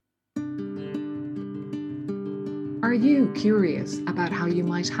Are you curious about how you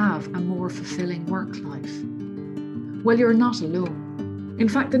might have a more fulfilling work life? Well, you're not alone. In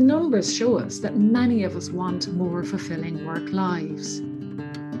fact, the numbers show us that many of us want more fulfilling work lives.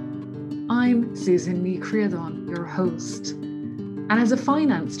 I'm Susan Ní Chríodáin, your host, and as a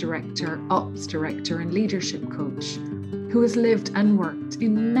finance director, ops director and leadership coach who has lived and worked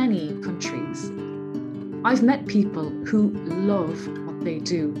in many countries, I've met people who love what they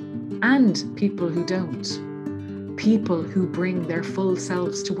do and people who don't. People who bring their full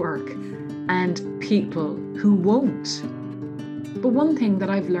selves to work and people who won't. But one thing that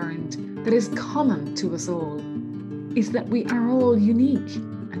I've learned that is common to us all is that we are all unique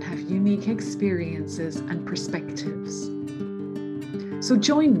and have unique experiences and perspectives. So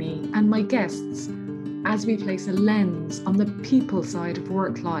join me and my guests as we place a lens on the people side of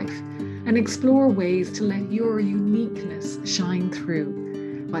work life and explore ways to let your uniqueness shine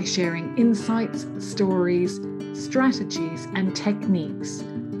through by sharing insights, stories, strategies and techniques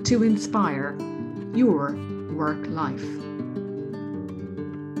to inspire your work life.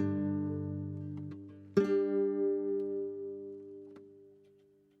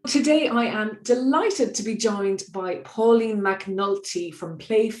 Today I am delighted to be joined by Pauline McNulty from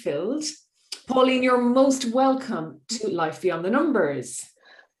Playfield. Pauline, you're most welcome to Life Beyond the Numbers.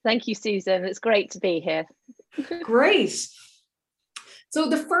 Thank you, Susan. It's great to be here. Great. So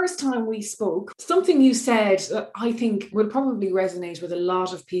the first time we spoke, something you said that I think will probably resonate with a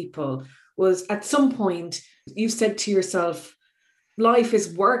lot of people was at some point you said to yourself, life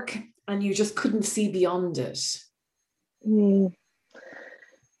is work and you just couldn't see beyond it.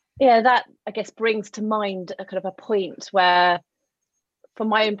 Yeah, that I guess brings to mind a kind of a point where from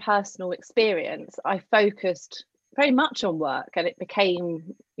my own personal experience, I focused very much on work and it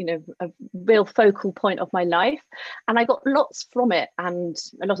became, a real focal point of my life. And I got lots from it and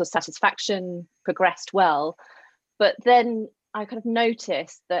a lot of satisfaction, progressed well. But then I kind of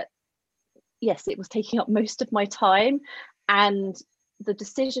noticed that, yes, it was taking up most of my time and the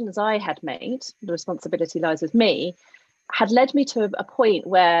decisions I had made, the responsibility lies with me, had led me to a point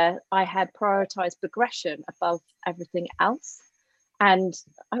where I had prioritized progression above everything else. And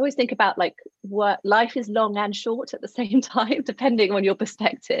I always think about work, life is long and short at the same time, depending on your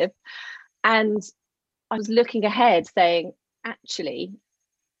perspective. And I was looking ahead saying, actually,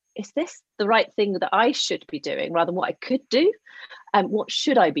 is this the right thing that I should be doing rather than what I could do? And what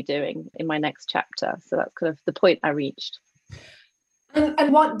should I be doing in my next chapter? So that's kind of the point I reached.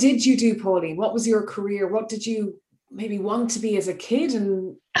 And what did you do, Pauline? What was your career? What did you maybe want to be as a kid?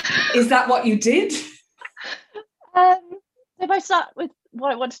 And is that what you did? If I start with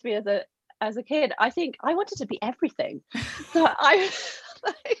what I wanted to be as a kid, I think I wanted to be everything. So I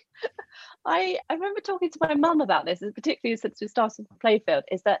remember talking to my mum about this, particularly since we started Playfield,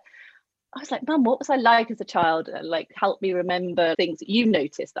 is that I was like, Mum, what was I like as a child? And help me remember things that you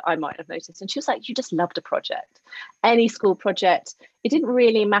noticed that I might have noticed. And she was like, you just loved a project, any school project. It didn't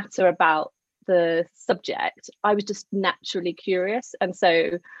really matter about the subject. I was just naturally curious. And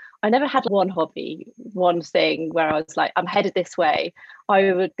so I never had one hobby, one thing where I was like, I'm headed this way.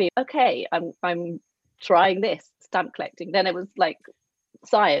 I would be, okay, I'm trying this, stamp collecting. Then it was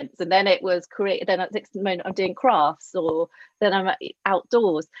science, and then it was create. Then at the next moment I'm doing crafts, or then I'm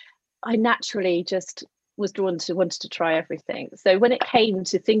outdoors. I naturally just was drawn to wanted to try everything. So when it came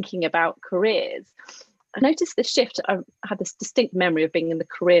to thinking about careers, I noticed the shift. I had this distinct memory of being in the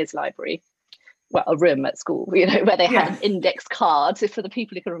careers library, well, a room at school, where they had an index card. So for the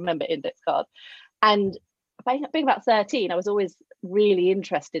people who can remember index cards. And being about 13, I was always really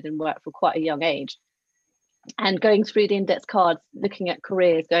interested in work from quite a young age. And going through the index cards, looking at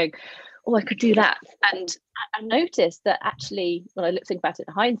careers, going, oh, I could do that. And I noticed that actually, when I think about it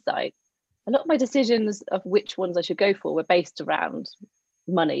in hindsight, a lot of my decisions of which ones I should go for were based around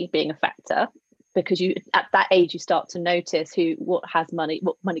money being a factor. Because at that age you start to notice what money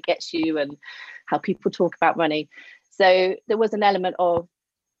gets you and how people talk about money. So there was an element of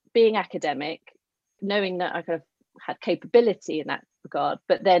being academic, knowing that I kind of had capability in that regard,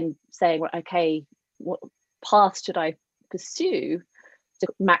 but then saying, well, okay, what path should I pursue to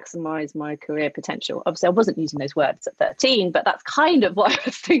maximize my career potential? Obviously I wasn't using those words at 13, but that's kind of what I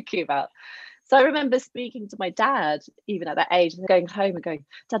was thinking about. So I remember speaking to my dad, even at that age, and going home and going,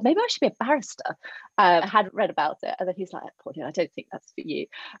 Dad, maybe I should be a barrister. I hadn't read about it. And then he's like, Pauline, I don't think that's for you.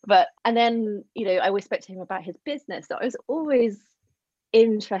 And then, I always spoke to him about his business. So I was always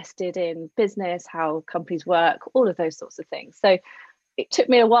interested in business, how companies work, all of those sorts of things. So it took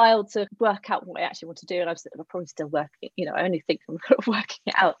me a while to work out what I actually want to do. And I'm probably still working, I only think I'm working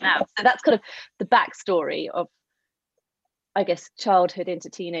it out now. So that's kind of the backstory of, I guess, childhood into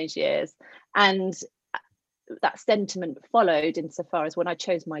teenage years. And that sentiment followed insofar as when I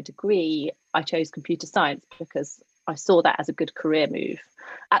chose my degree, I chose computer science because I saw that as a good career move.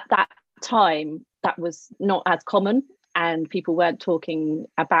 At that time, that was not as common and people weren't talking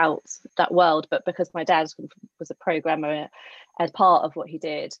about that world. But because my dad was a programmer, as part of what he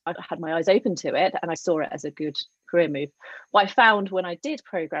did, I had my eyes open to it and I saw it as a good career move. What I found when I did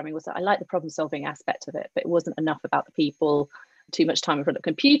programming was that I liked the problem solving aspect of it, but it wasn't enough about the people, too much time in front of the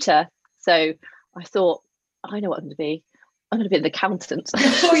computer. So I thought, I know what I'm going to be. I'm going to be an accountant.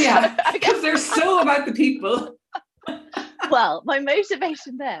 Oh yeah, because they're so about the people. Well, my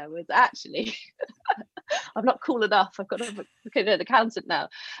motivation there was actually, I'm not cool enough. I've got to become an accountant now.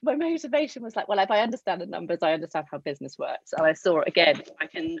 My motivation was like, well, if I understand the numbers, I understand how business works. And I saw, again, I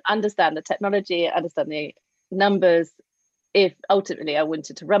can understand the technology, understand the numbers. If ultimately I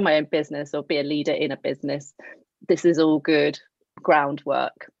wanted to run my own business or be a leader in a business, this is all good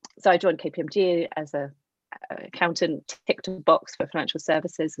groundwork. So I joined KPMG as an accountant, ticked a box for financial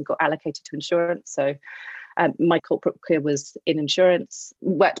services and got allocated to insurance. So my corporate career was in insurance,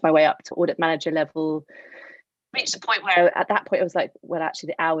 worked my way up to audit manager level, reached a point where at that point I was like, well, actually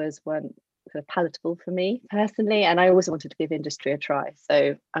the hours weren't kind of palatable for me personally. And I always wanted to give industry a try.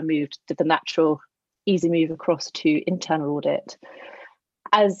 So I did the natural, easy move across to internal audit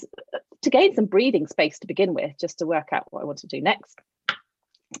as to gain some breathing space to begin with, just to work out what I wanted to do next.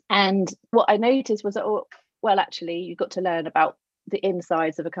 And what I noticed was that, well, actually, you got to learn about the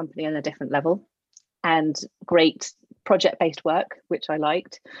insides of a company on a different level, and great project-based work, which I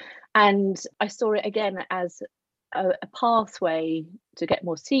liked. And I saw it again as a pathway to get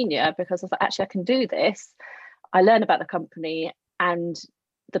more senior, because I was like, actually, I can do this. I learn about the company, and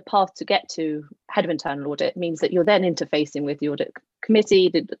the path to get to head of internal audit means that you're then interfacing with the audit committee,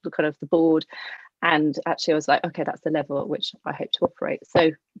 the kind of the board. And actually I was like, okay, that's the level at which I hope to operate.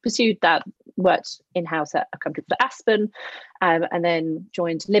 So pursued that, worked in-house at a company called Aspen, and then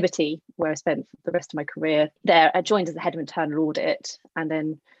joined Liberty, where I spent the rest of my career there. I joined as the head of internal audit. And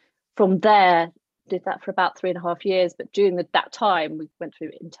then from there, did that for about 3.5 years. But during that time, we went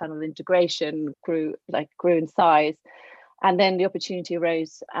through internal integration, grew in size. And then the opportunity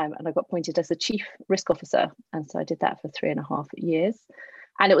arose, and I got appointed as the chief risk officer. And so I did that for 3.5 years.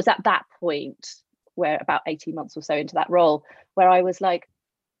 And it was at that point, where about 18 months or so into that role, where I was like,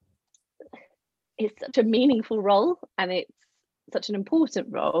 it's such a meaningful role and it's such an important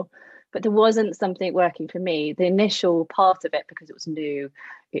role, but there wasn't something working for me. The initial part of it, because it was new,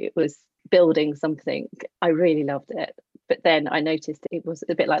 it was building something, I really loved it. But then I noticed it was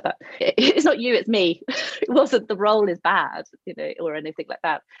a bit like that. It's not you, it's me. It wasn't the role is bad, or anything like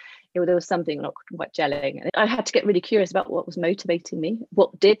that. There was something not quite gelling. And I had to get really curious about what was motivating me,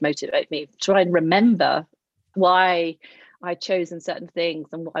 what did motivate me, try and remember why I'd chosen certain things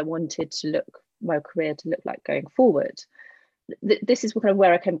and what I wanted my career to look like going forward. This is kind of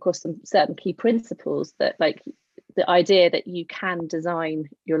where I came across some certain key principles, that like the idea that you can design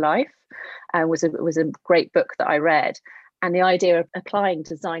your life, was a great book that I read. And the idea of applying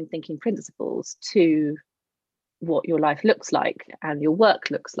design thinking principles to what your life looks like and your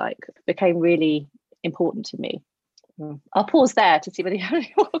work looks like became really important to me. I'll pause there to see whether you have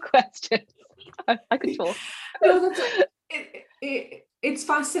any more questions. I could talk. No, it's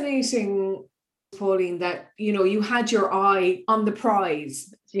fascinating, Pauline, that you had your eye on the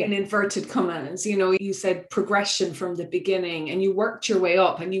prize, in inverted commas. You said progression from the beginning, and you worked your way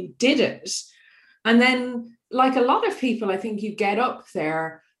up and you did it. And then, like a lot of people, I think you get up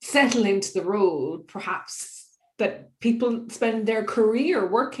there, settle into the role, perhaps that people spend their career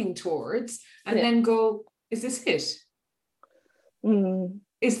working towards, and then go, is this it?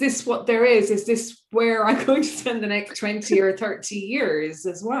 Is this what there is? Is this where I'm going to spend the next 20 or 30 years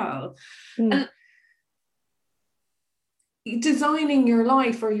as well? And designing your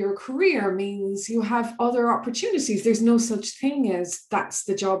life or your career means you have other opportunities. There's no such thing as that's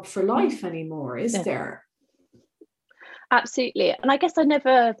the job for life anymore, is there? Absolutely. And I guess I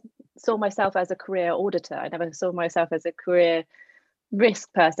never saw myself as a career auditor. I never saw myself as a career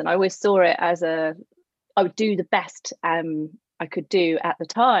risk person. I always saw it as I would do the best I could do at the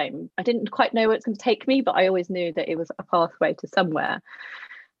time. I didn't quite know where it's going to take me, but I always knew that it was a pathway to somewhere.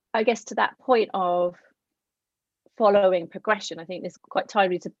 I guess to that point of following progression, I think this quite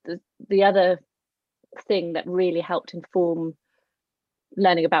timely to the other thing that really helped inform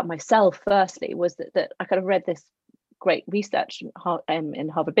learning about myself firstly was that I kind of read this great research in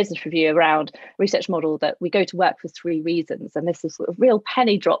Harvard Business Review around research model that we go to work for 3 reasons. And this is sort of real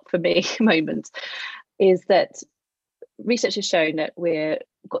penny drop for me moment, is that research has shown that we've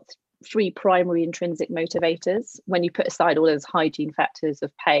got three primary intrinsic motivators when you put aside all those hygiene factors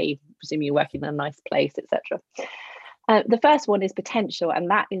of pay, presuming you're working in a nice place, etc. The first one is potential, and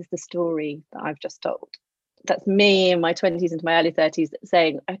that is the story that I've just told. That's me in my 20s into my early 30s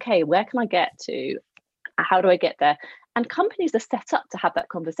saying, okay, where can I get to? How do I get there? And companies are set up to have that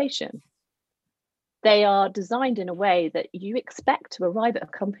conversation. They are designed in a way that you expect to arrive at a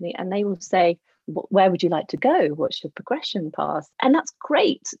company and they will say, where would you like to go? What's your progression path? And that's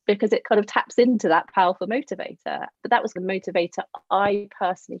great because it kind of taps into that powerful motivator. But that was the motivator I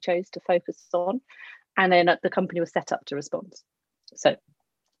personally chose to focus on. And then the company was set up to respond. So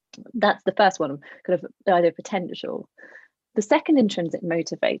that's the first one, kind of the idea of potential. The second intrinsic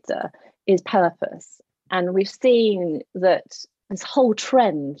motivator is purpose. And we've seen that this whole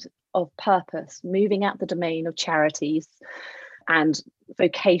trend of purpose moving out the domain of charities and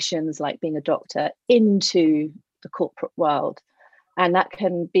vocations like being a doctor into the corporate world. And that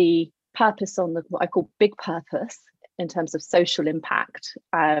can be purpose on what I call big purpose in terms of social impact,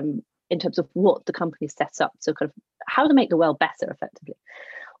 in terms of what the company sets up, so kind of how to make the world better effectively,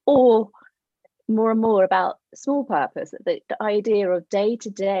 or more and more about small purpose, the idea of day to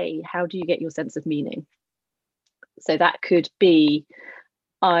day, how do you get your sense of meaning? So that could be,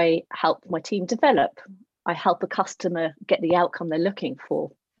 I help my team develop, I help a customer get the outcome they're looking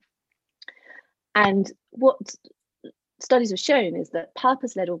for. And what studies have shown is that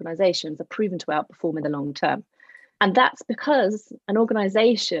purpose-led organizations are proven to outperform in the long term. And that's because an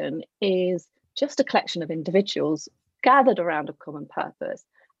organization is just a collection of individuals gathered around a common purpose.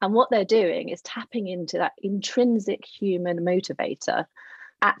 And what they're doing is tapping into that intrinsic human motivator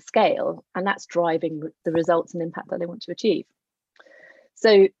at scale, and that's driving the results and impact that they want to achieve.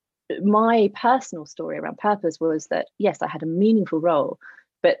 So my personal story around purpose was that, yes, I had a meaningful role,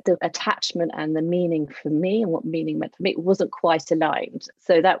 but the attachment and the meaning for me and what meaning meant for me wasn't quite aligned.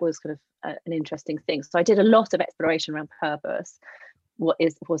 So that was kind of an interesting thing. So I did a lot of exploration around purpose.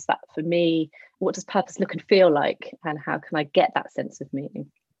 Was that for me? What does purpose look and feel like? And how can I get that sense of meaning?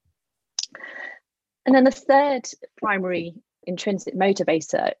 And then the third primary intrinsic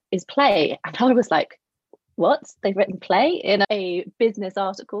motivator is play. And I was like, what? They've written play in a business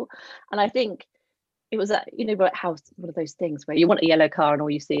article. And I think it was that, how one of those things where you want a yellow car and all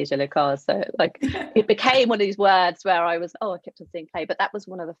you see is yellow cars. So like it became one of these words where I was, I kept on seeing play. But that was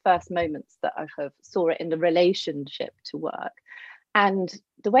one of the first moments that I kind of saw it in the relationship to work. And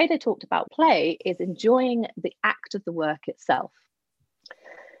the way they talked about play is enjoying the act of the work itself.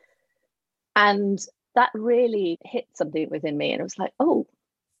 And that really hit something within me. And it was like,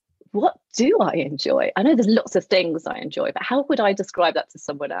 what do I enjoy? I know there's lots of things I enjoy, but how would I describe that to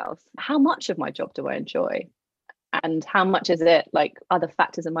someone else? How much of my job do I enjoy? And how much is it like other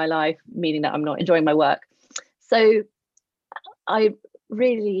factors in my life, meaning that I'm not enjoying my work? So I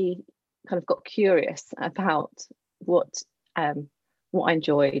really kind of got curious about what I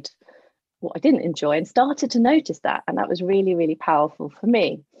enjoyed, what I didn't enjoy, and started to notice that. And that was really, really powerful for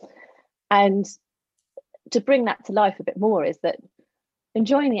me. And to bring that to life a bit more is that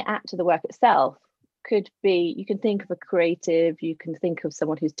enjoying the act of the work itself could be, you can think of a creative, you can think of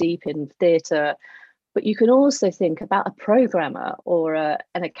someone who's deep in theatre, but you can also think about a programmer or an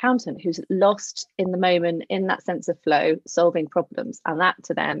accountant who's lost in the moment, in that sense of flow, solving problems. And that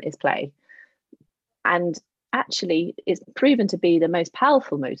to them is play. And actually it's proven to be the most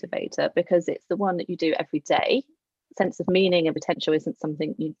powerful motivator because it's the one that you do every day. Sense of meaning and potential isn't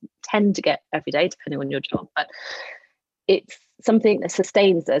something you tend to get every day, depending on your job, but it's something that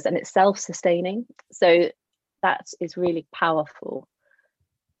sustains us and it's self-sustaining. So that is really powerful.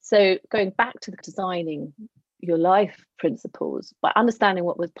 So going back to the designing your life principles, by understanding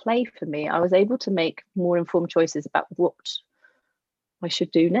what was play for me, I was able to make more informed choices about what I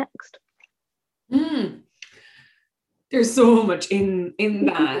should do next. There's so much in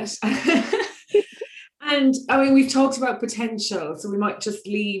that. And I mean, we've talked about potential, so we might just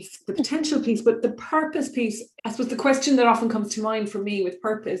leave the potential piece, but the purpose piece, I suppose the question that often comes to mind for me with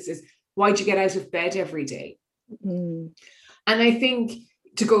purpose is, why'd you get out of bed every day? And I think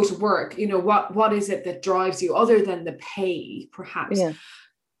to go to work, what is it that drives you other than the pay, perhaps? Yeah.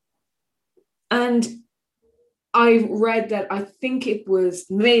 And I read that, I think it was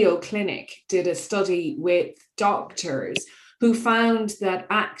Mayo Clinic did a study with doctors who found that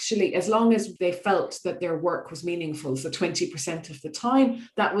actually, as long as they felt that their work was meaningful, so 20% of the time,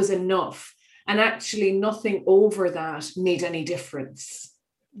 that was enough. And actually nothing over that made any difference.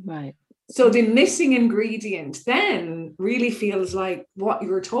 Right. So the missing ingredient then really feels like what you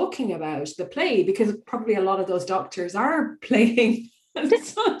were talking about, the play, because probably a lot of those doctors are playing as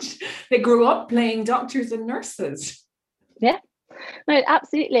such. They grew up playing doctors and nurses. Yeah. No,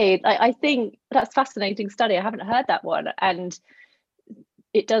 absolutely. I think that's a fascinating study. I haven't heard that one, and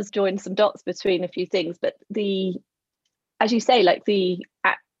it does join some dots between a few things. But as you say, like the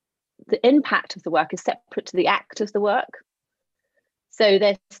impact of the work is separate to the act of the work. So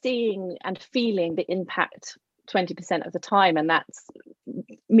they're seeing and feeling the impact 20% of the time, and that's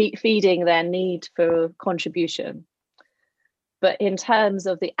feeding their need for contribution. But in terms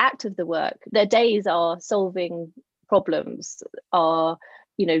of the act of the work, their days are solving problems, are,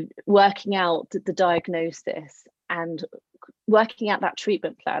 working out the diagnosis and working out that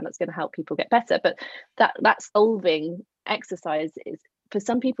treatment plan that's going to help people get better. But that solving exercise is, for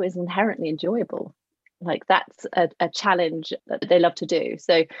some people, is inherently enjoyable. Like that's a challenge that they love to do.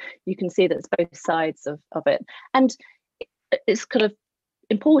 So you can see that it's both sides of it. And it's kind of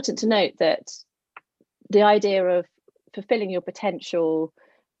important to note that the idea of fulfilling your potential,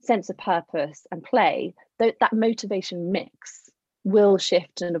 sense of purpose and play, that motivation mix will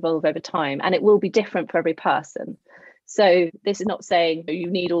shift and evolve over time, and it will be different for every person. So this is not saying you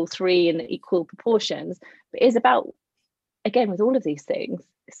need all three in equal proportions, but is about, again, with all of these things,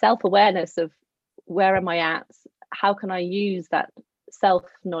 self-awareness of where am I at? How can I use that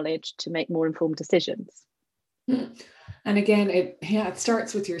self-knowledge to make more informed decisions? And again, it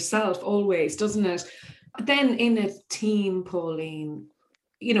starts with yourself always, doesn't it? Then in a team, Pauline,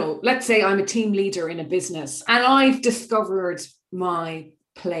 let's say I'm a team leader in a business and I've discovered my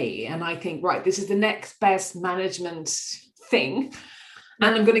play and I think, right, this is the next best management thing,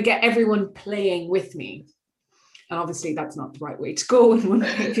 and I'm going to get everyone playing with me. And obviously that's not the right way to go in one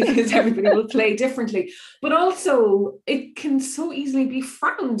way, because everybody will play differently. But also it can so easily be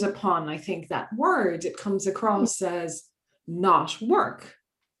frowned upon. I think that word, it comes across as not work,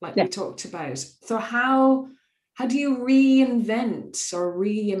 like we talked about. So how do you reinvent or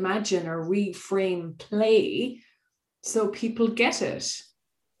reimagine or reframe play so people get it?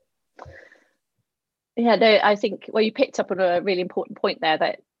 Yeah, no, I think, well, you picked up on a really important point there,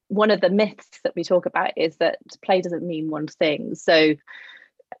 that one of the myths that we talk about is that play doesn't mean one thing. So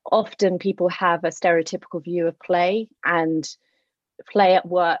often people have a stereotypical view of play, and play at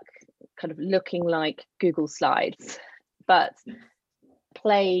work kind of looking like Google Slides. But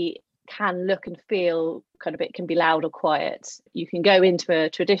play can look and feel kind of, it can be loud or quiet. You can go into a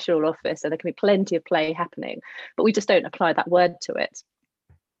traditional office and there can be plenty of play happening, but we just don't apply that word to it.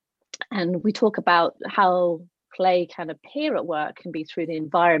 And we talk about how play can appear at work can be through the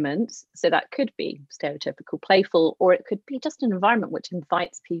environment. So that could be stereotypical playful, or it could be just an environment which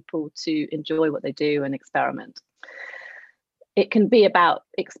invites people to enjoy what they do and experiment. It can be about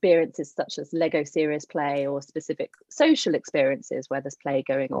experiences such as Lego serious play or specific social experiences where there's play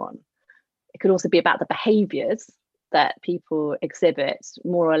going on. It could also be about the behaviours that people exhibit,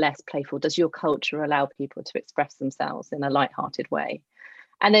 more or less playful. Does your culture allow people to express themselves in a light-hearted way?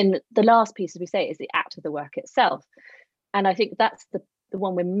 And then the last piece, as we say, is the act of the work itself. And I think that's the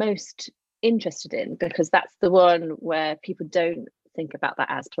one we're most interested in, because that's the one where people don't think about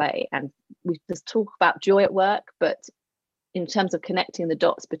that as play. And we just talk about joy at work, but in terms of connecting the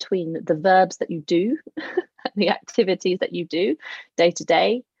dots between the verbs that you do, the activities that you do day to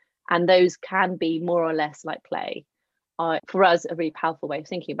day, and those can be more or less like play, for us, a really powerful way of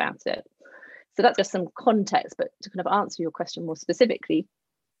thinking about it. So that's just some context, but to kind of answer your question more specifically,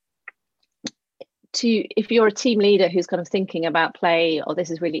 if you're a team leader who's kind of thinking about play, or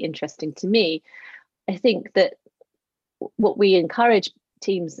this is really interesting to me, I think that what we encourage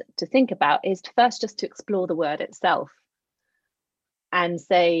teams to think about is first just to explore the word itself and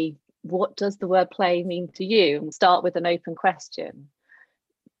say, what does the word play mean to you? And start with an open question.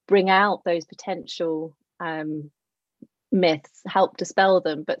 Bring out those potential myths, help dispel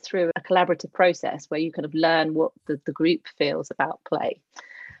them, but through a collaborative process where you kind of learn what the group feels about play.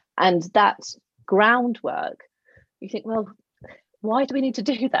 And that groundwork, you think, well, why do we need to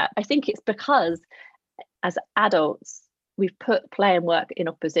do that? I think it's because as adults, we've put play and work in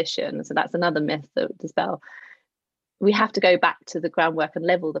opposition. So that's another myth that we dispel. We have to go back to the groundwork and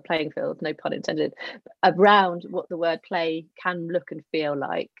level the playing field, no pun intended, around what the word play can look and feel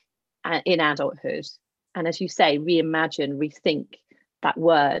like in adulthood. And as you say, reimagine, rethink that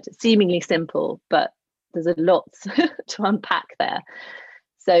word. Seemingly simple, but there's a lot to unpack there.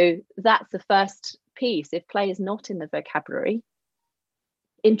 So that's the first piece. If play is not in the vocabulary,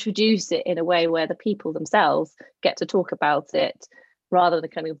 introduce it in a way where the people themselves get to talk about it, rather than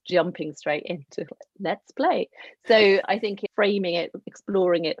kind of jumping straight into let's play. So I think framing it,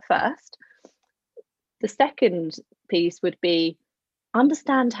 exploring it first. The second piece would be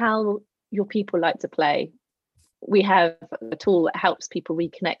understand how your people like to play. we have a tool that helps people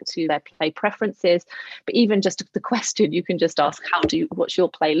reconnect to their play preferences. But even just the question, you can just ask, what's your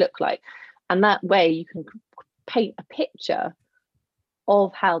play look like? And that way you can paint a picture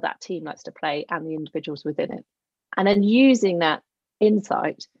of how that team likes to play and the individuals within it. And then using that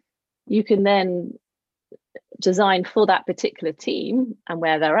insight, you can then design for that particular team and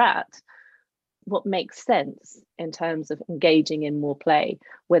where they're at what makes sense in terms of engaging in more play,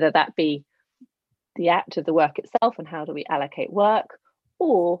 whether that be the act of the work itself and how do we allocate work,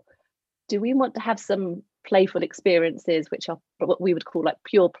 or do we want to have some playful experiences which are what we would call like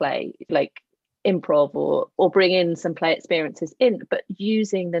pure play, like improv, or bring in some play experiences in, but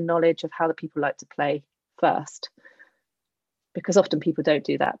using the knowledge of how the people like to play first, because often people don't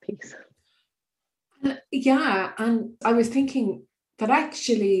do that piece. Yeah, and I was thinking that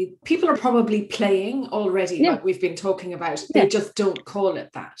actually people are probably playing already, like we've been talking about. They just don't call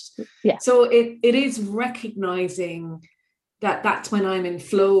it that. Yeah. So it is recognizing that that's when I'm in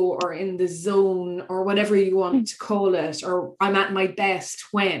flow or in the zone or whatever you want to call it, or I'm at my best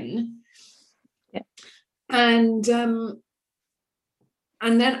when. Yeah. And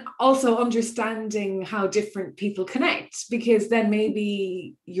then also understanding how different people connect, because then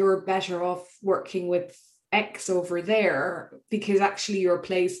maybe you're better off working with X over there because actually your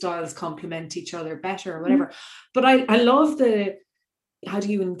play styles complement each other better or whatever. But I love how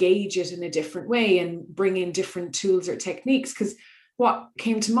do you engage it in a different way and bring in different tools or techniques? Because what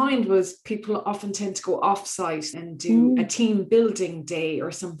came to mind was people often tend to go offsite and do a team building day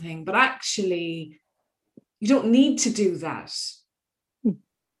or something, but actually you don't need to do that.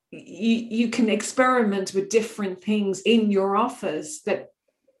 You can experiment with different things in your office that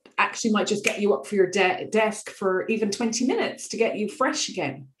actually might just get you up for your desk for even 20 minutes to get you fresh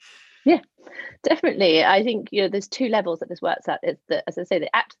again. Yeah, definitely. I think, there's two levels that this works at. It's as I say,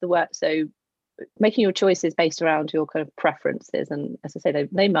 the act of the work. So making your choices based around your kind of preferences. And as I say,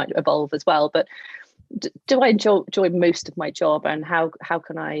 they might evolve as well. But do I enjoy most of my job, and how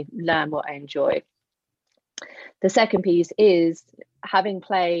can I learn what I enjoy? The second piece is having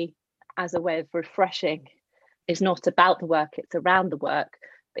play as a way of refreshing. It's not about the work, it's around the work,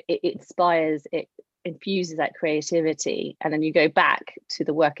 but it inspires, it infuses that creativity, and then you go back to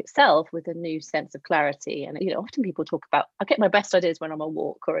the work itself with a new sense of clarity. And often people talk about, I get my best ideas when I'm on a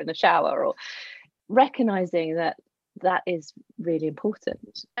walk or in the shower, or recognizing that is really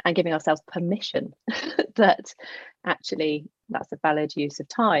important, and giving ourselves permission that actually that's a valid use of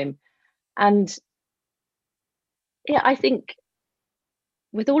time. And yeah, I think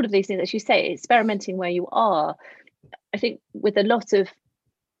with all of these things, as you say, experimenting where you are, I think with a lot of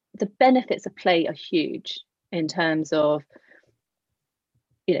the benefits of play are huge in terms of,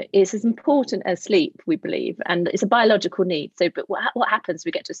 it's as important as sleep, we believe, and it's a biological need. So, but what happens,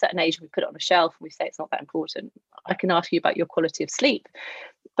 we get to a certain age and we put it on a shelf and we say it's not that important. I can ask you about your quality of sleep,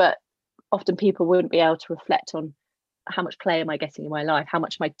 but often people wouldn't be able to reflect on how much play am I getting in my life? How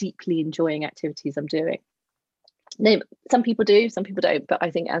much am I deeply enjoying activities I'm doing? Some people do, some people don't, but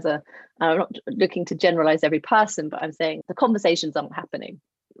I think I'm not looking to generalize every person, but I'm saying the conversations aren't happening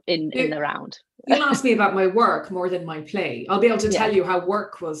in the round. You'll ask me about my work more than my play. I'll be able to tell you how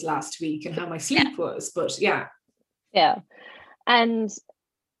work was last week and how my sleep was, but yeah. And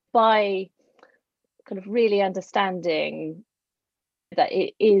by kind of really understanding that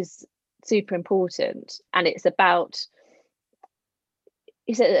it is super important, and it's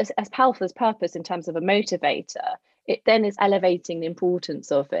as powerful as purpose in terms of a motivator, it then is elevating the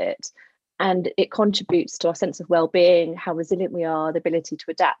importance of it, and it contributes to our sense of well-being, how resilient we are, the ability to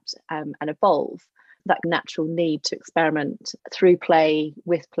adapt and evolve, that natural need to experiment through play,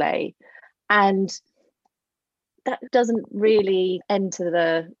 with play. And that doesn't really enter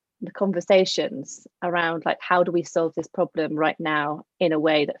the conversations around, like, how do we solve this problem right now in a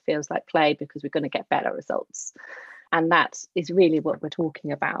way that feels like play, because we're going to get better results. And that is really what we're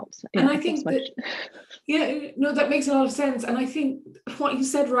talking about. And I think that makes a lot of sense. And I think what you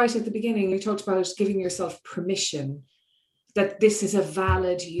said right at the beginning, you talked about giving yourself permission that this is a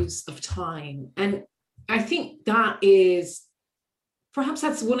valid use of time. And I think that's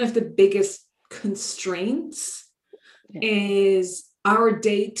one of the biggest constraints, is our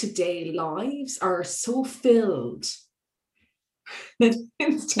day-to-day lives are so filled.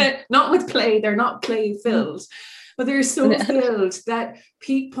 Not with play, they're not play filled. But they're so filled that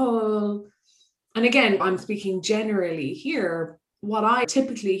people, and again, I'm speaking generally here, what I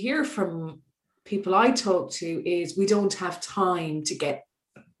typically hear from people I talk to is we don't have time to get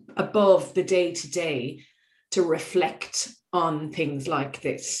above the day-to-day to reflect on things like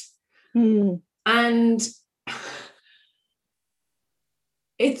this. And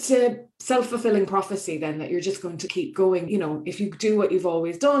it's a self-fulfilling prophecy then, that you're just going to keep going. You know, if you do what you've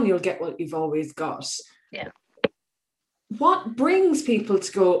always done, you'll get what you've always got. Yeah. What brings people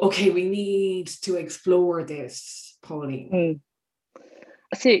to go, okay, we need to explore this, Pauline?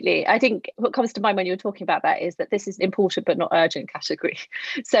 Absolutely. I think what comes to mind when you're talking about that is that this is important but not urgent category.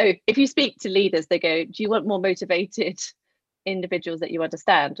 So if you speak to leaders, they go, do you want more motivated individuals that you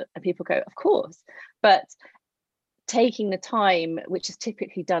understand? And people go, of course. But taking the time, which is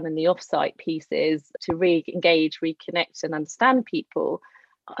typically done in the offsite pieces, to re-engage, reconnect and understand people,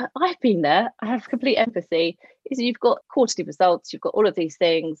 I've been there, I have complete empathy, is you've got quarterly results, you've got all of these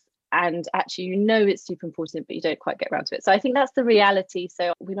things, and actually you know it's super important, but you don't quite get around to it. So I think that's the reality.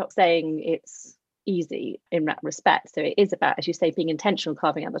 So we're not saying it's easy in that respect. So it is about, as you say, being intentional,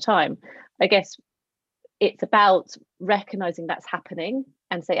 carving out the time. I guess it's about recognizing that's happening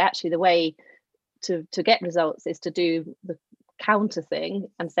and say, actually, the way to get results is to do the counter thing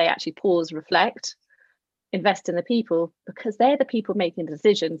and say, actually, pause, reflect, invest in the people, because they're the people making the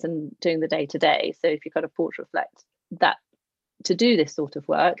decisions and doing the day-to-day. So if you kind of pause, reflect, that to do this sort of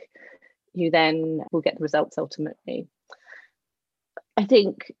work, you then will get the results ultimately. I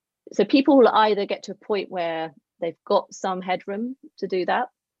think so people will either get to a point where they've got some headroom to do that,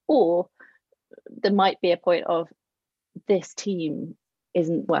 or there might be a point of this team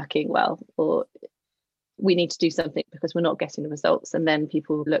isn't working well, or we need to do something because we're not getting the results. And then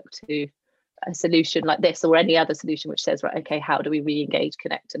people look to a solution like this or any other solution which says, right, okay, how do we re-engage,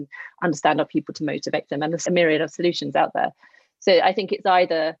 connect and understand our people to motivate them? And there's a myriad of solutions out there. So I think it's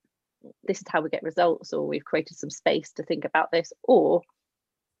either this is how we get results, or we've created some space to think about this, or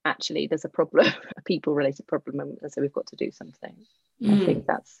actually there's a problem, a people related problem, and so we've got to do something. I think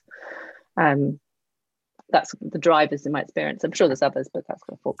that's the drivers in my experience. I'm sure there's others, but that's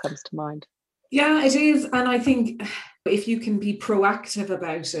what comes to mind. Yeah, it is. And I think if you can be proactive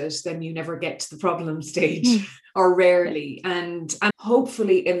about it, then you never get to the problem stage, or rarely. And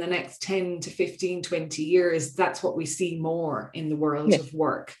hopefully in the next 10 to 15, 20 years, that's what we see more in the world of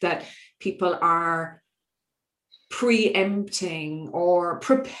work, that people are preempting or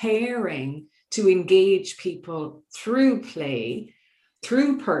preparing to engage people through play,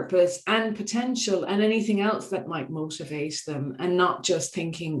 through purpose and potential and anything else that might motivate them, and not just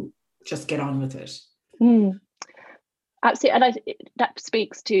thinking, just get on with it. Absolutely. And that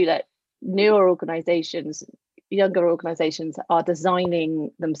speaks to that newer organizations, younger organizations are designing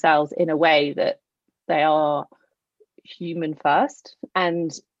themselves in a way that they are human first.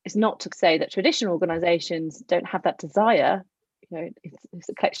 And it's not to say that traditional organizations don't have that desire. You know, it's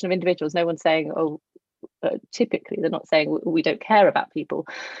a collection of individuals. No one's saying, typically they're not saying we don't care about people.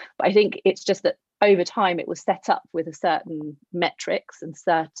 But I think it's just that over time it was set up with a certain metrics and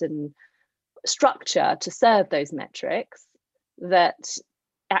certain structure to serve those metrics, that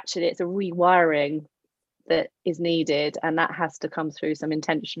actually it's a rewiring that is needed, and that has to come through some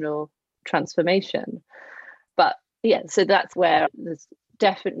intentional transformation. But yeah, so that's where there's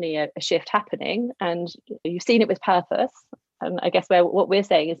definitely a shift happening, and you've seen it with purpose. And I guess what we're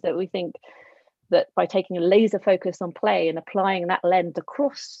saying is that we think that by taking a laser focus on play and applying that lens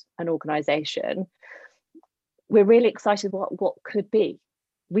across an organization, we're really excited what could be.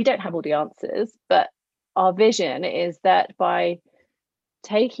 We don't have all the answers, but our vision is that by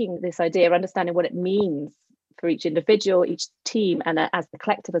taking this idea, understanding what it means for each individual, each team, and as the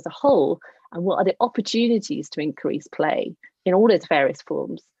collective as a whole, and what are the opportunities to increase play in all its various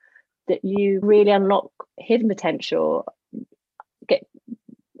forms, that you really unlock hidden potential, get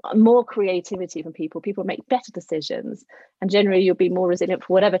more creativity from people make better decisions, and generally you'll be more resilient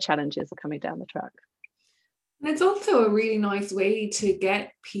for whatever challenges are coming down the track. And it's also a really nice way to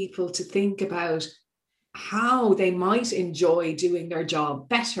get people to think about how they might enjoy doing their job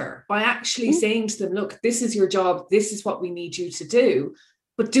better by actually saying to them, look, this is your job, this is what we need you to do,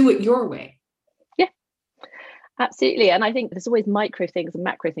 but do it your way. Yeah, absolutely. And I think there's always micro things and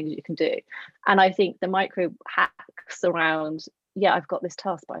macro things you can do. And I think the micro hacks around, I've got this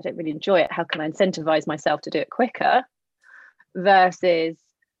task, but I don't really enjoy it. How can I incentivize myself to do it quicker? Versus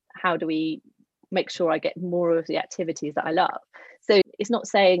how do we make sure I get more of the activities that I love? So it's not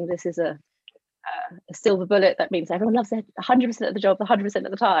saying this is a silver bullet that means everyone loves it 100% of the job 100%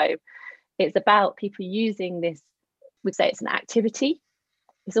 of the time. It's about people using this. We'd say it's an activity,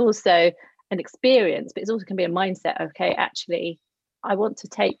 it's also an experience, but it also can be a mindset. Okay, actually I want to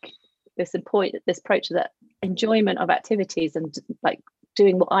take this approach to that enjoyment of activities and like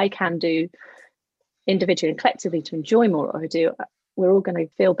doing what I can do individually and collectively to enjoy more what I do. We're all going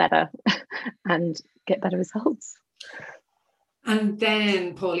to feel better and get better results. And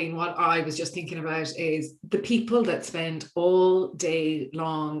then, Pauline, what I was just thinking about is the people that spend all day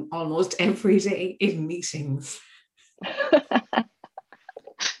long, almost every day, in meetings.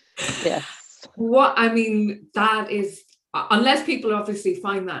 Yes. What, I mean, that is, unless people obviously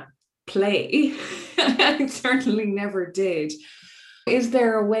find that play, I certainly never did. Is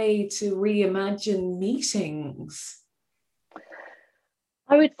there a way to reimagine meetings?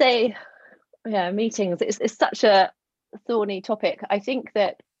 I would say, yeah, meetings it's such a thorny topic. I think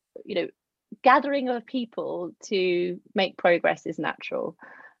that, gathering of people to make progress is natural.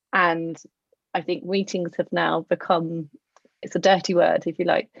 And I think meetings have now become, it's a dirty word, if you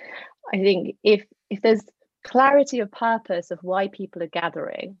like. I think if there's clarity of purpose of why people are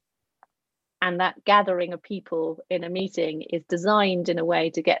gathering, and that gathering of people in a meeting is designed in a way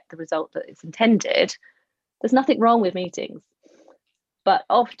to get the result that it's intended, there's nothing wrong with meetings. But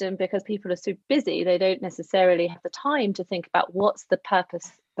often, because people are so busy, they don't necessarily have the time to think about what's the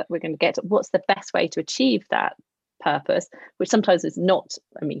purpose that we're going to get, what's the best way to achieve that purpose, which sometimes is not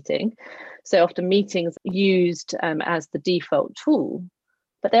a meeting. So often meetings are used as the default tool,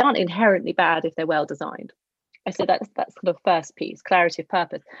 but they aren't inherently bad if they're well designed. I say that's kind of first piece, clarity of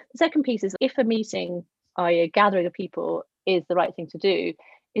purpose. The second piece is, if a meeting, i.e. a gathering of people, is the right thing to do,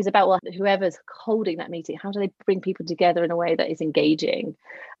 is about, well, whoever's holding that meeting, how do they bring people together in a way that is engaging,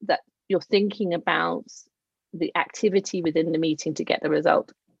 that you're thinking about the activity within the meeting to get the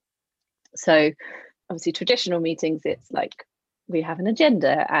result. So obviously traditional meetings, it's like we have an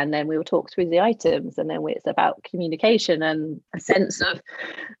agenda and then we will talk through the items, and then it's about communication and a sense of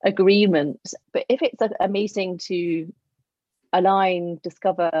agreement. But if it's a meeting to align,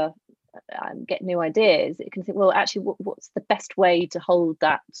 discover, get new ideas, it can think, well, actually, what's the best way to hold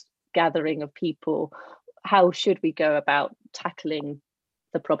that gathering of people? How should we go about tackling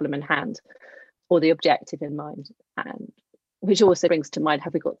the problem in hand or the objective in mind? And which also brings to mind,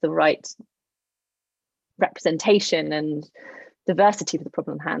 have we got the right representation and diversity of the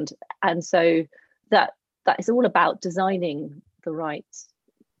problem in hand? And so that is all about designing the right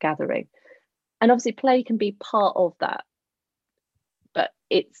gathering. And obviously play can be part of that. But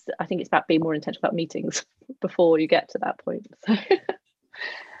I think it's about being more intentional about meetings before you get to that point. So.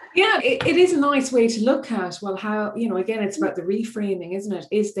 Yeah, it is a nice way to look at, well, how, again, it's about the reframing, isn't it?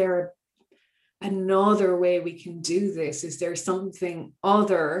 Is there another way we can do this? Is there something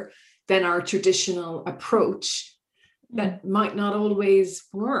other than our traditional approach that might not always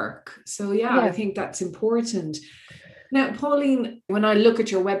work? So yeah, I think that's important. Now, Pauline, when I look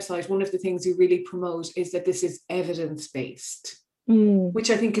at your website, one of the things you really promote is that this is evidence-based. Which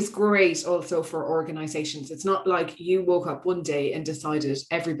I think is great also for organizations. It's not like you woke up one day and decided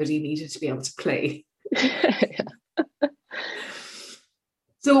everybody needed to be able to play.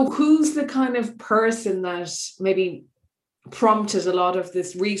 So who's the kind of person that maybe prompted a lot of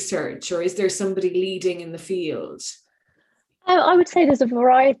this research, or is there somebody leading in the field? I would say there's a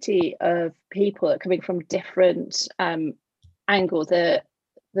variety of people coming from different angles.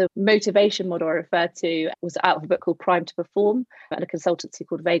 The motivation model I referred to was out of a book called Prime to Perform and a consultancy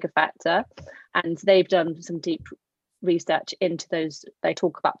called Vega Factor. And they've done some deep research into those. They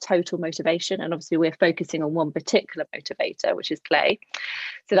talk about total motivation. And obviously we're focusing on one particular motivator, which is play.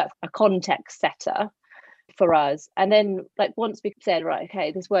 So that's a context setter for us. And then once we said, right,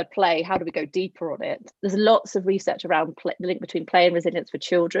 okay, this word play, how do we go deeper on it? There's lots of research around the link between play and resilience for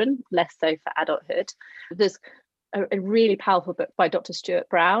children, less so for adulthood. There's a really powerful book by Dr. Stuart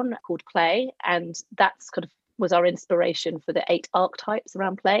Brown called Play, and that's kind of was our inspiration for the 8 archetypes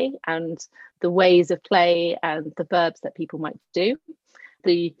around play and the ways of play and the verbs that people might do.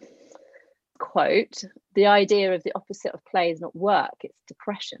 The quote, the idea of the opposite of play is not work, it's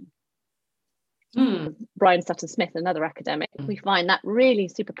depression. Brian Sutton Smith, another academic, we find that really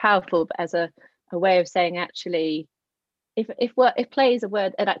super powerful as a way of saying, actually, if play is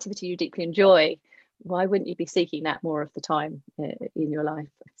an activity you deeply enjoy, why wouldn't you be seeking that more of the time in your life?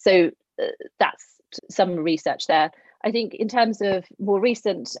 So that's some research there. I think in terms of more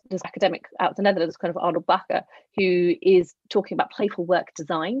recent, there's academic out of the Netherlands, kind of Arnold Bakker, who is talking about playful work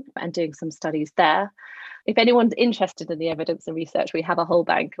design and doing some studies there. If anyone's interested in the evidence and research, we have a whole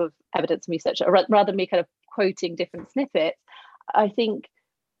bank of evidence and research. Rather than me kind of quoting different snippets, I think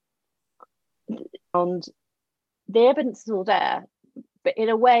and the evidence is all there, but in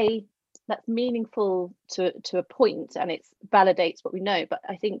a way that's meaningful to a point, and it validates what we know. But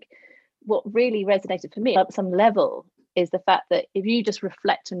I think what really resonated for me at some level is the fact that if you just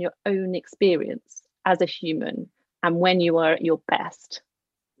reflect on your own experience as a human and when you are at your best,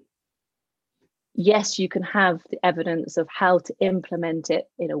 yes, you can have the evidence of how to implement it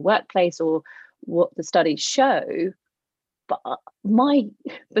in a workplace or what the studies show, But my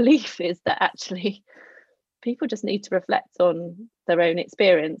belief is that actually people just need to reflect on their own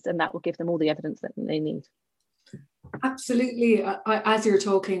experience, and that will give them all the evidence that they need. Absolutely. As you're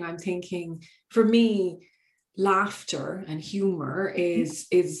talking, I'm thinking, for me, laughter and humor is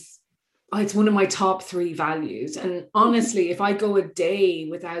it's one of my top 3 values. And honestly, if I go a day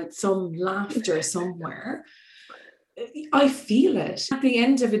without some laughter somewhere, I feel it. At the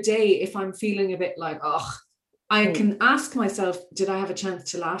end of a day, if I'm feeling a bit like, oh, I can ask myself, did I have a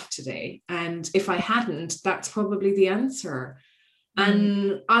chance to laugh today? And if I hadn't, that's probably the answer.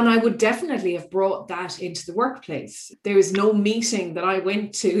 And I would definitely have brought that into the workplace. There is no meeting that I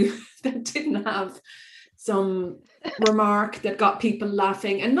went to that didn't have some remark that got people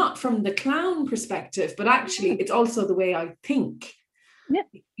laughing, and not from the clown perspective, but actually it's also the way I think. Yeah.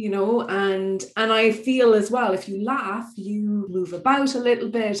 You know, and I feel as well, if you laugh, you move about a little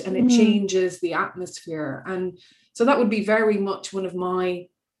bit and it changes the atmosphere. And so that would be very much one of my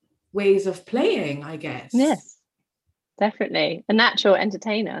ways of playing, I guess. Yes, definitely. A natural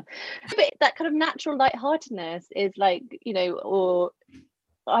entertainer. But that kind of natural lightheartedness is like, you know, or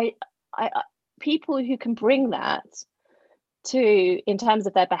I people who can bring that to, in terms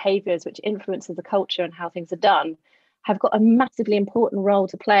of their behaviors, which influences the culture and how things are done, have got a massively important role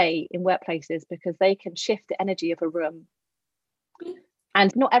to play in workplaces, because they can shift the energy of a room.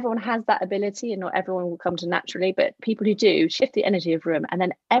 And not everyone has that ability, and not everyone will come to naturally, but people who do shift the energy of a room, and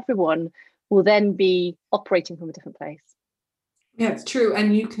then everyone will then be operating from a different place. Yeah, it's true.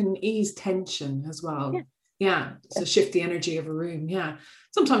 And you can ease tension as well. Yeah. So shift the energy of a room. Yeah.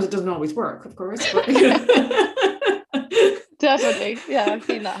 Sometimes it doesn't always work, of course. But, definitely. Yeah, I've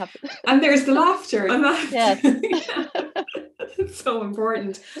seen that happen. And there's the laughter. And yes. It's so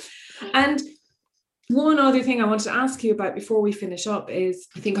important. And one other thing I wanted to ask you about before we finish up is,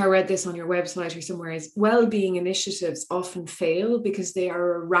 I think I read this on your website or somewhere, is well-being initiatives often fail because they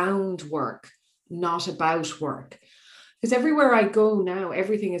are around work, not about work. Because everywhere I go now,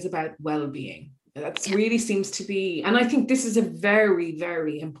 everything is about well-being. That really seems to be, and I think this is a very,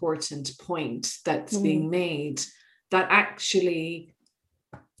 very important point that's being made, that actually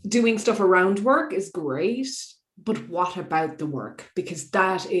doing stuff around work is great, but what about the work? Because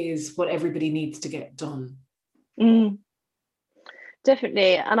that is what everybody needs to get done.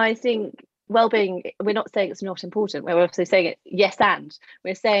 Definitely. And I think well-being, we're not saying it's not important, we're also saying it, yes, and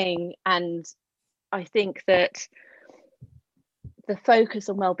we're saying, and I think that the focus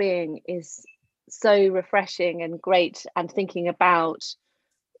on well-being is so refreshing and great, and thinking about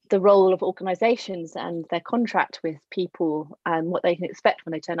the role of organizations and their contract with people and what they can expect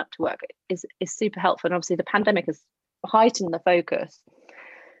when they turn up to work is super helpful. And obviously the pandemic has heightened the focus.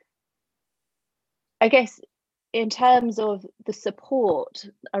 I guess in terms of the support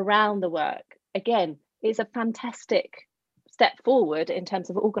around the work, again, it's a fantastic step forward in terms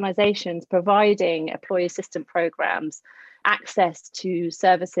of organizations providing employee assistance programs, access to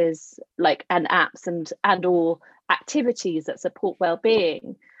services like and apps and or activities that support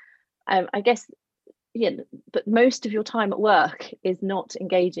well-being. I guess, but most of your time at work is not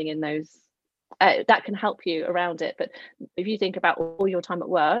engaging in those. That can help you around it. But if you think about all your time at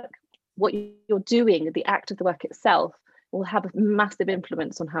work, what you're doing, the act of the work itself, will have a massive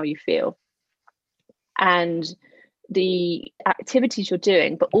influence on how you feel. And the activities you're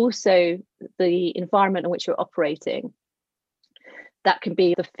doing, but also the environment in which you're operating. That can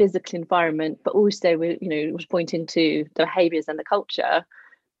be the physical environment, but also, was pointing to the behaviours and the culture.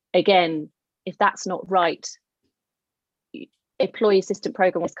 Again, if that's not right, employee assistance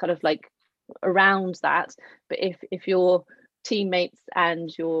program is kind of like around that. But if your teammates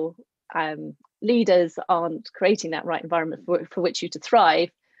and your leaders aren't creating that right environment for which you to thrive,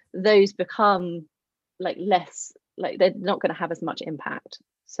 those become like less, like they're not going to have as much impact.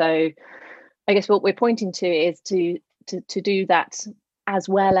 So I guess what we're pointing to is to do that, as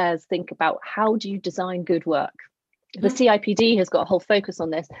well as think about how do you design good work. The CIPD has got a whole focus on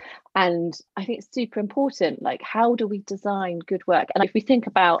this, and I think it's super important. Like, how do we design good work? And if we think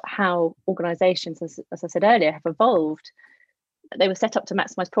about how organizations, as I said earlier, have evolved, they were set up to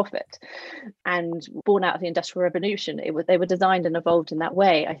maximize profit, and born out of the Industrial Revolution, they were designed and evolved in that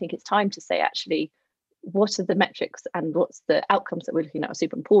way. I think it's time to say, actually, what are the metrics and what's the outcomes that we're looking at are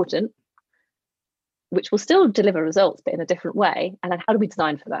super important, which will still deliver results, but in a different way. And then how do we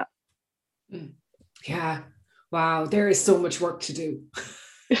design for that? Yeah. Wow. There is so much work to do.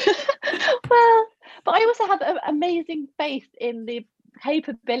 Well, but I also have amazing faith in the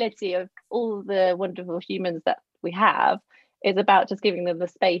capability of all the wonderful humans that we have. It's about just giving them the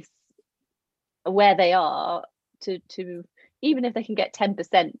space where they are to even if they can get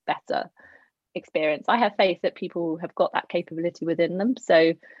 10% better, experience. I have faith that people have got that capability within them.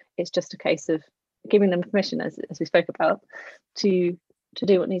 So it's just a case of giving them permission, as we spoke about, to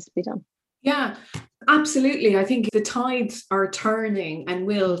do what needs to be done. Yeah, absolutely. I think the tides are turning and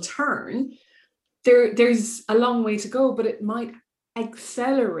will turn. There's a long way to go, but it might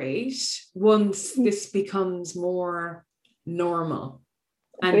accelerate once this becomes more normal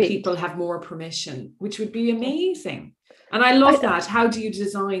and Agreed. people have more permission, which would be amazing. And I love that. How do you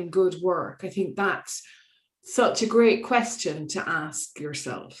design good work? I think that's such a great question to ask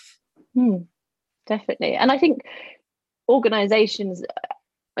yourself. Definitely. And I think organizations,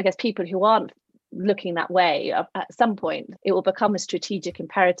 I guess people who aren't looking that way, at some point it will become a strategic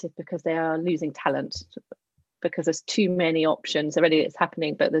imperative because they are losing talent, because there's too many options. Already it's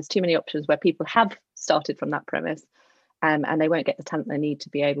happening, but there's too many options where people have started from that premise, and they won't get the talent they need to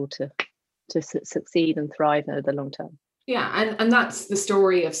be able to succeed and thrive over the long term. Yeah, and that's the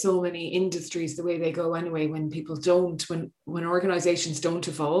story of so many industries, the way they go anyway, when people don't, when organizations don't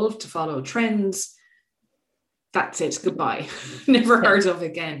evolve to follow trends, that's it, goodbye. Never heard of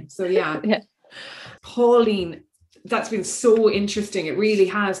again. So yeah. Pauline, that's been so interesting. It really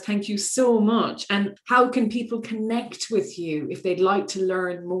has. Thank you so much. And how can people connect with you if they'd like to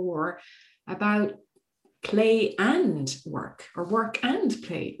learn more about play and work, or work and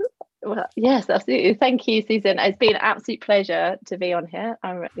play? Well, yes, absolutely. Thank you, Susan. It's been an absolute pleasure to be on here.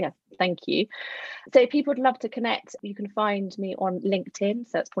 Thank you. So if people would love to connect, you can find me on LinkedIn.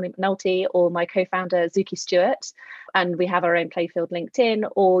 So it's Pauline McNulty, or my co-founder, Zuki Stewart. And we have our own Playfield LinkedIn,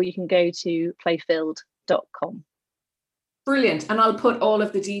 or you can go to playfield.com. Brilliant. And I'll put all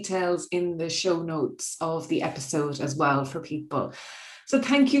of the details in the show notes of the episode as well for people. So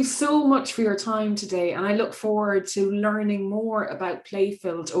thank you so much for your time today. And I look forward to learning more about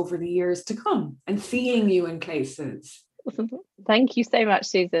Playfield over the years to come and seeing you in places. Thank you so much,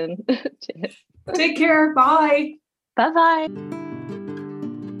 Susan. Cheers. Take care. Bye. Bye-bye.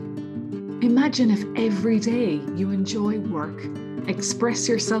 Imagine if every day you enjoy work, express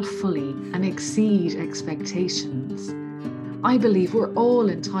yourself fully, and exceed expectations. I believe we're all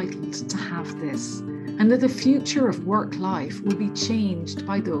entitled to have this, and that the future of work life will be changed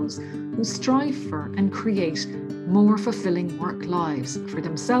by those who strive for and create more fulfilling work lives for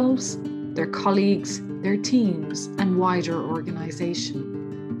themselves, their colleagues, their teams, and wider organisation.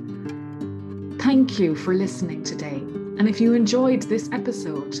 Thank you for listening today, and if you enjoyed this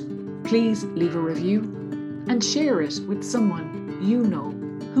episode, please leave a review and share it with someone you know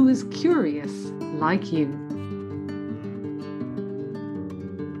who is curious like you.